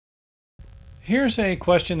Here's a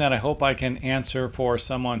question that I hope I can answer for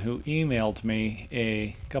someone who emailed me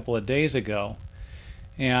a couple of days ago.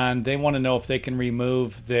 And they want to know if they can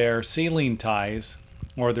remove their ceiling ties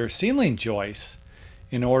or their ceiling joists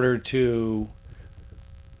in order to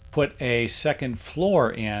put a second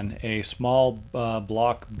floor in a small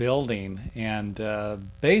block building. And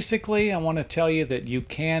basically, I want to tell you that you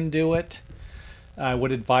can do it. I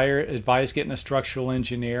would advise getting a structural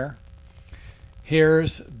engineer.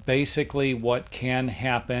 Here's basically what can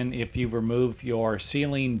happen if you remove your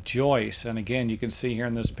ceiling joists. And again, you can see here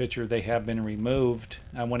in this picture they have been removed.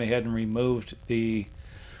 I went ahead and removed the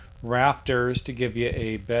rafters to give you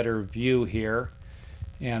a better view here.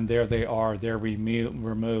 And there they are, they're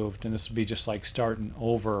removed. And this would be just like starting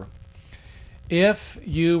over. If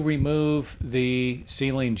you remove the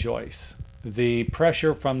ceiling joists, the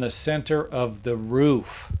pressure from the center of the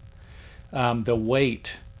roof, the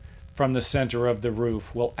weight from the center of the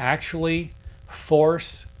roof will actually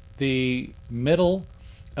force the middle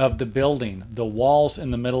of the building, the walls in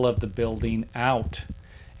the middle of the building out.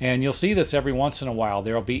 And you'll see this every once in a while.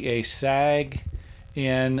 There'll be a sag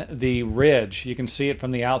in the ridge. You can see it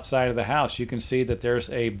from the outside of the house. You can see that there's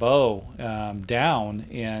a bow down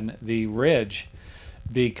in the ridge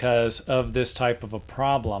because of this type of a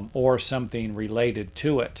problem or something related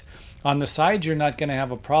to it. On the sides, you're not going to have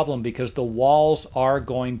a problem because the walls are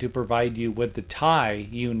going to provide you with the tie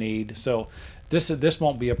you need. So this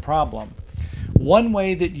won't be a problem. One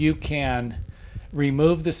way that you can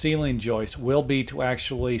remove the ceiling joist will be to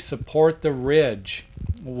actually support the ridge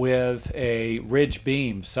with a ridge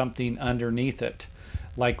beam, something underneath it,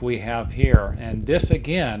 like we have here. And this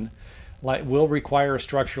again will require a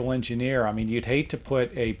structural engineer. I mean, you'd hate to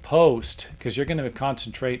put a post because you're going to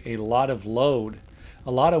concentrate a lot of load. A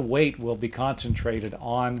lot of weight will be concentrated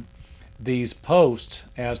on these posts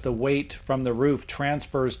as the weight from the roof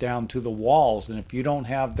transfers down to the walls. And if you don't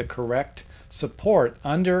have the correct support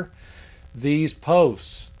under these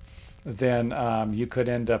posts, then you could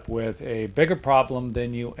end up with a bigger problem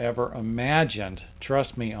than you ever imagined.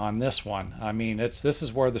 Trust me on this one. I mean, this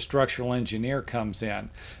is where the structural engineer comes in.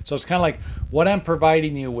 So it's kind of like what I'm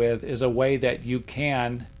providing you with is a way that you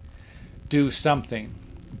can do something.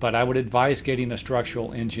 But I would advise getting a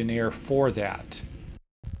structural engineer for that.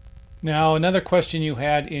 Now, another question you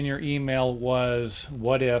had in your email was,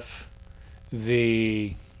 what if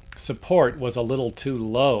the support was a little too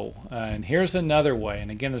low? And here's another way, and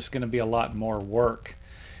again, this is going to be a lot more work.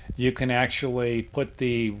 You can actually put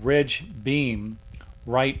the ridge beam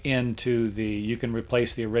right into you can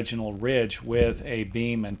replace the original ridge with a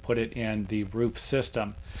beam and put it in the roof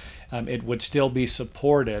system. It would still be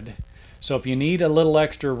supported. So if you need a little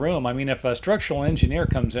extra room, I mean, if a structural engineer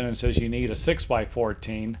comes in and says you need a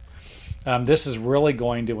 6x14, this is really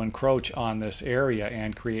going to encroach on this area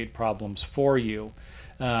and create problems for you.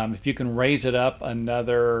 If you can raise it up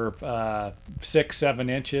another 6-7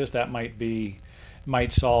 inches, that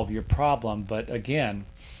might solve your problem. But again,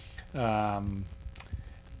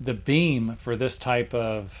 the beam for this type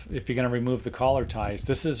of, if you're going to remove the collar ties,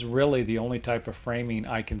 this is really the only type of framing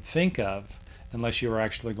I can think of, unless you were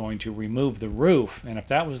actually going to remove the roof. And if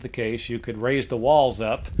that was the case, you could raise the walls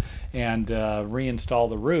up and reinstall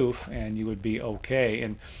the roof and you would be okay.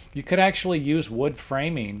 And you could actually use wood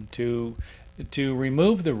framing to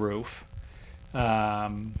remove the roof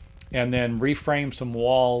and then reframe some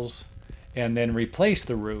walls and then replace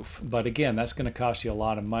the roof. But again, that's going to cost you a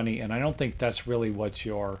lot of money, and I don't think that's really what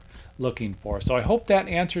you're looking for. So I hope that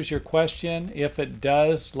answers your question. If it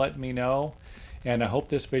does, let me know. And I hope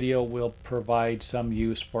this video will provide some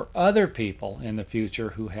use for other people in the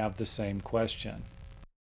future who have the same question.